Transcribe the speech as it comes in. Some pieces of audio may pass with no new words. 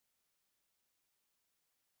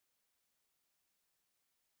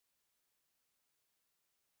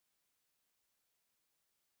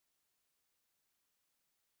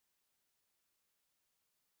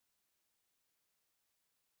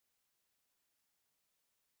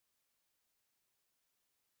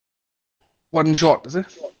One shot, is it?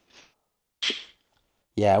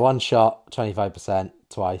 Yeah, one shot, 25%,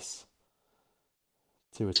 twice.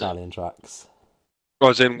 Two Italian tracks. I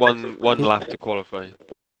was in one lap to qualify.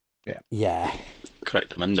 Yeah.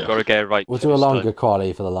 Correct, Amanda. Got to get it right. We'll do a longer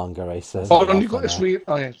quali for the longer races. Oh, and you got this real.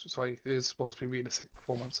 Oh, yeah, sorry. It is supposed to be realistic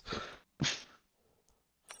performance.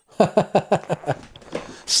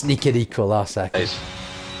 Sneak it equal our second.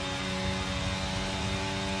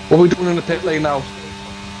 What are we doing in the pit lane now?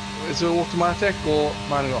 Is it automatic or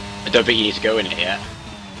manual? I don't think you need to go in it yet.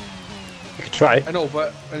 You could try. I know,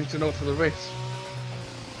 but I need to know for the race.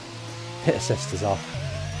 Pit assist is off.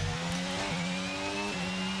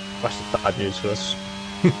 That's the bad news for us.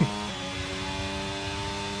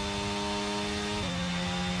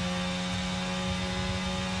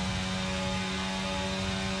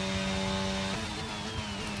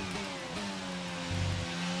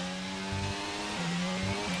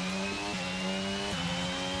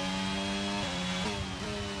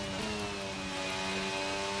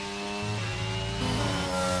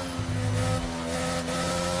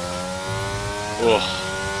 Ugh.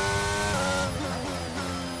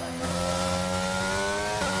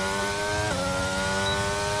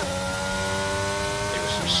 It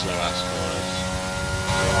was some slow ass corners.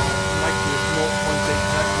 Mikey is 0.8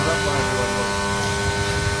 seconds up on everyone.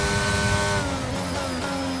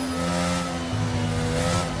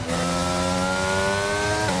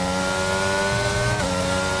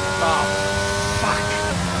 Ah, fuck.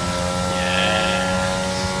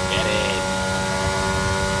 Yes. Get in.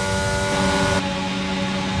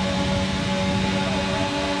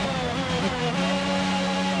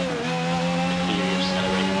 Theory of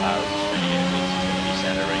accelerating powers is really it means he's going to be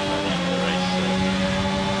accelerating by the end of the race.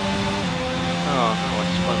 Oh no, I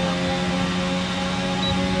spun that.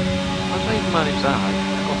 How did I even manage that? I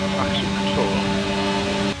got traction control.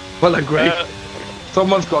 Well, then, great.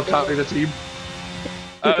 Someone's got to carry the team.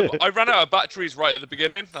 I ran out of batteries right at the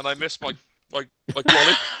beginning, and I missed my quality.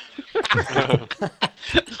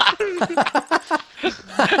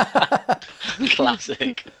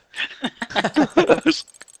 Classic.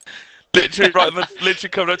 Literally literally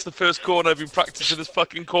coming out to the first corner. I've been practicing this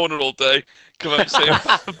fucking corner all day. Come out and say,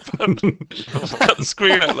 cut the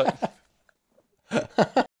screen out like.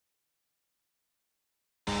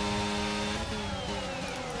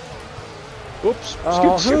 Oops.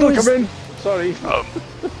 Oh, Skittle come in. Sorry. No.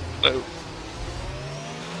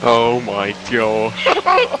 Oh my gosh.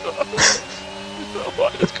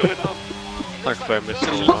 What is going on? Thankfully I missed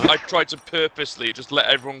all that. I tried to purposely just let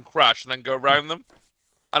everyone crash and then go around them,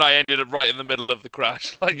 and I ended up right in the middle of the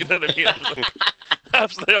crash. Like, you know what I mean?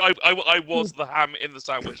 Absolutely, I was the ham in the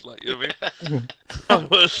sandwich. Like, you know what I mean? I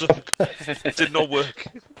was, it did not work.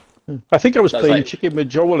 I think I was That's playing like- chicken with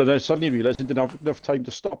Joel and I suddenly realised I didn't have enough time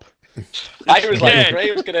to stop. I was like, Yeah.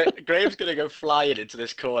 Graham's gonna go flying into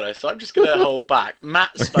this corner, so I'm just gonna hold back.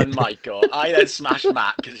 Matt spun Michael. I then smashed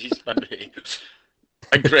Matt because he spun me.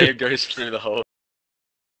 And Graham goes through the hole.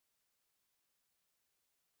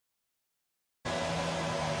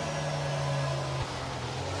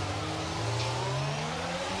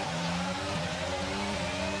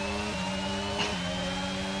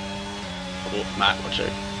 Oh, Matt, watch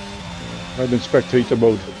out. I'm in spectator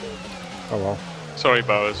mode. Oh well. Sorry,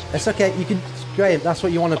 Bowers. It's okay. You can, Graham. That's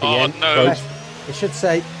what you want to be Oh, in. no. Press, it should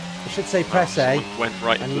say press A, Someone went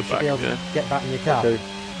right and into you the should back, be able to yeah. get back in your car. Okay.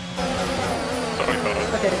 Sorry, Bowers.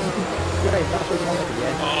 Okay, you can, Graham. That's what you want to be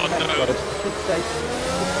in. Oh Press- no. It should say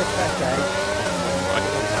press A. Right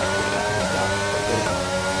contact with that.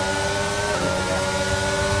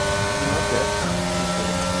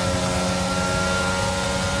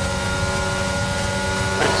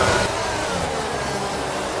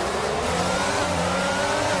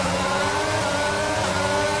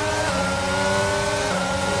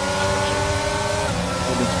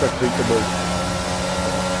 I'm in spectator mode.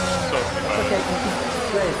 Sorry, Okay, Bowers. you can,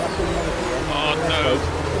 Graham. That's what you want to be in. Oh Press- no. It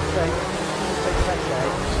should say press A.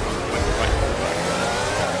 Went right into the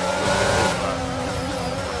back.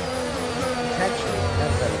 Potentially,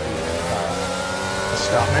 that's very good.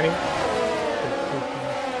 Start menu.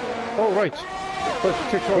 Oh right. But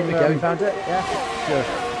click Here on we go. We found it. Yeah.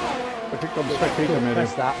 I clicked on the spectator menu.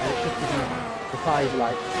 Press that, and it should give you the 5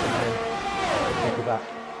 lights, and then take you back.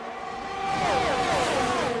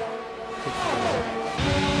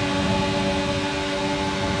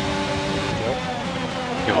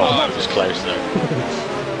 Oh, that was close though.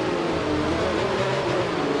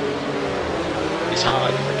 It's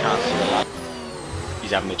hard because I can't see the light.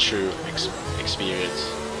 He's having a true experience.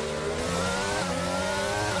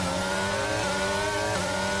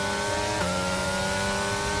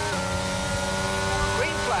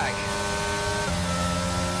 Green flag.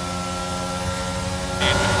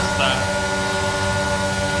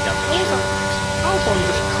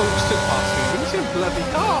 it past me. He's in bloody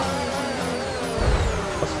car.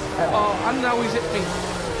 Oh, and now he's hit me.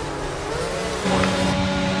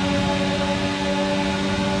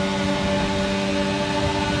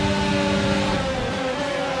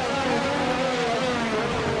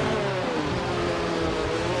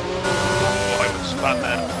 Oh, I was spun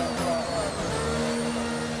there.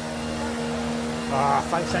 Ah,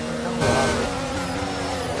 5 seconds.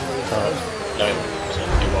 No, it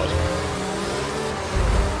was.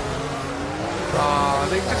 Ah,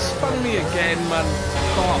 they just spun me again, man.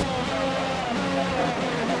 Oh.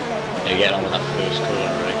 You get on with that first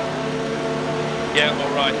corner, right? Yeah,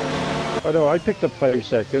 alright. I know, I picked up 5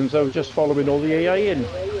 seconds. I was just following all the AI in.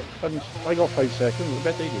 And I got 5 seconds. I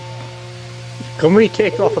bet they did. Can we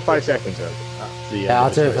take off for 5 seconds then? Yeah,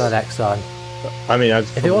 I'll do it for the next one. I mean,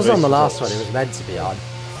 if it wasn't on the last one, it was meant to be on.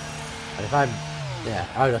 And if I'm, yeah,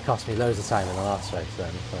 it would have cost me loads of time in the last race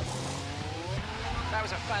then. So. That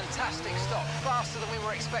was a fantastic stop, faster than we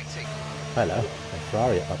were expecting. Hello, a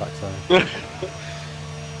Ferrari at my backside.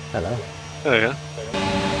 Hello. Oh yeah.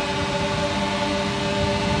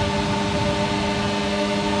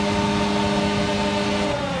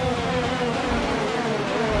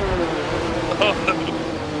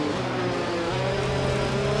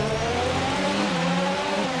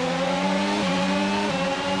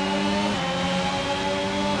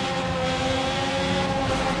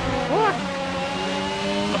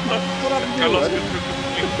 I lost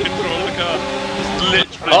control of the car. Just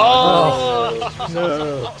literally. Oh! No.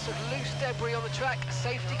 Lots of loose debris on the track,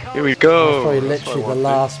 safety cars. Here we go. Probably literally the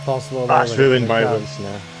last possible. That's moment ruined in my the car. race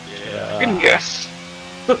now. Yes!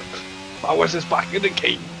 Powers is back in the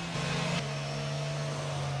game.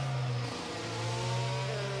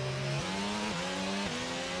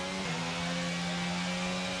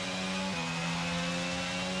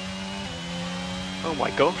 Oh my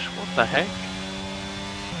gosh, what the heck?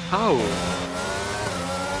 How?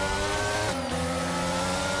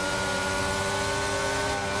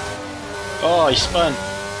 Oh, he spun.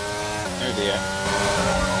 Oh dear.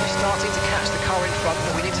 We're starting to catch the car in front,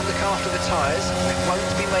 but we need to look after the tyres. We won't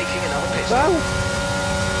be making another pit stop.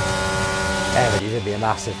 Evan, you did me a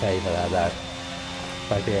massive favour there, though.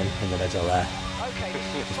 By being in the middle there. Okay,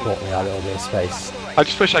 Just bought me a little bit of space. I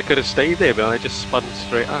just wish I could have stayed there, but I just spun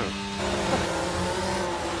straight out.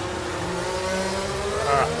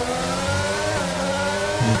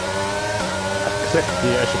 Clip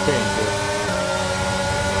the chicane.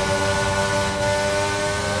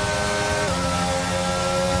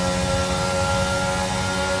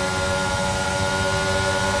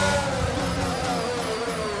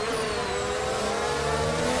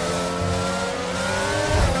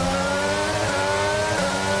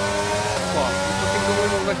 What? You fucking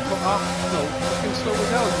going all like, no, fucking slow as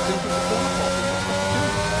hell. You didn't put the corner pop. What's that to do?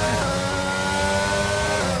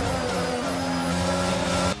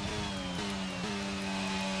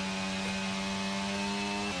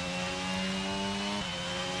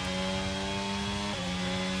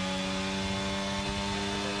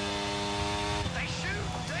 they shoot,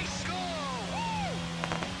 they score! Woo!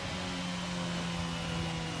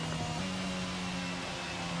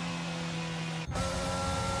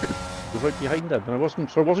 I was right behind them, and I wasn't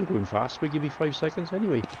going fast. They give me 5 seconds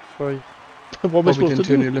anyway. So what am I Probably supposed to didn't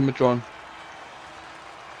turn do? your limiter on.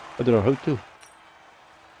 I don't know how to.